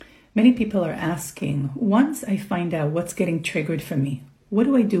Many people are asking, once I find out what's getting triggered for me, what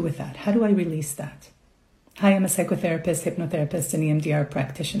do I do with that? How do I release that? Hi, I'm a psychotherapist, hypnotherapist, and EMDR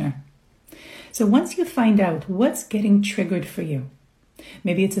practitioner. So once you find out what's getting triggered for you,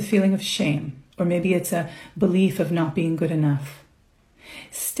 maybe it's a feeling of shame, or maybe it's a belief of not being good enough.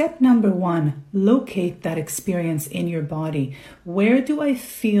 Step number 1, locate that experience in your body. Where do I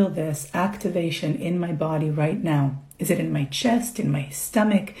feel this activation in my body right now? Is it in my chest, in my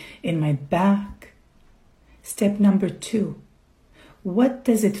stomach, in my back? Step number 2, what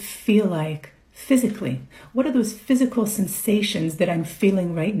does it feel like physically? What are those physical sensations that I'm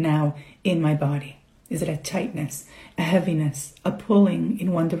feeling right now in my body? Is it a tightness, a heaviness, a pulling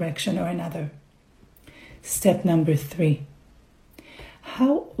in one direction or another? Step number 3,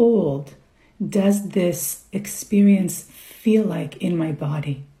 how old does this experience feel like in my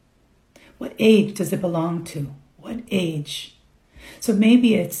body? What age does it belong to? What age? So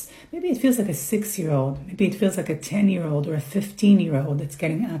maybe it feels like a 6-year-old, maybe it feels like a 10-year-old or a 15-year-old that's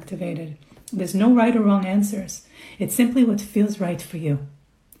getting activated. There's no right or wrong answers. It's simply what feels right for you.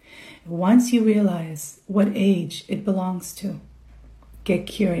 Once you realize what age it belongs to, get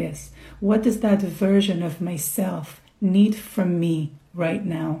curious. What does that version of myself need from me right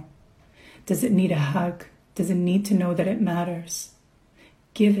now? Does it need a hug? Does it need to know that it matters?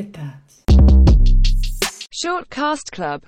 Give it that. Shortcast Club.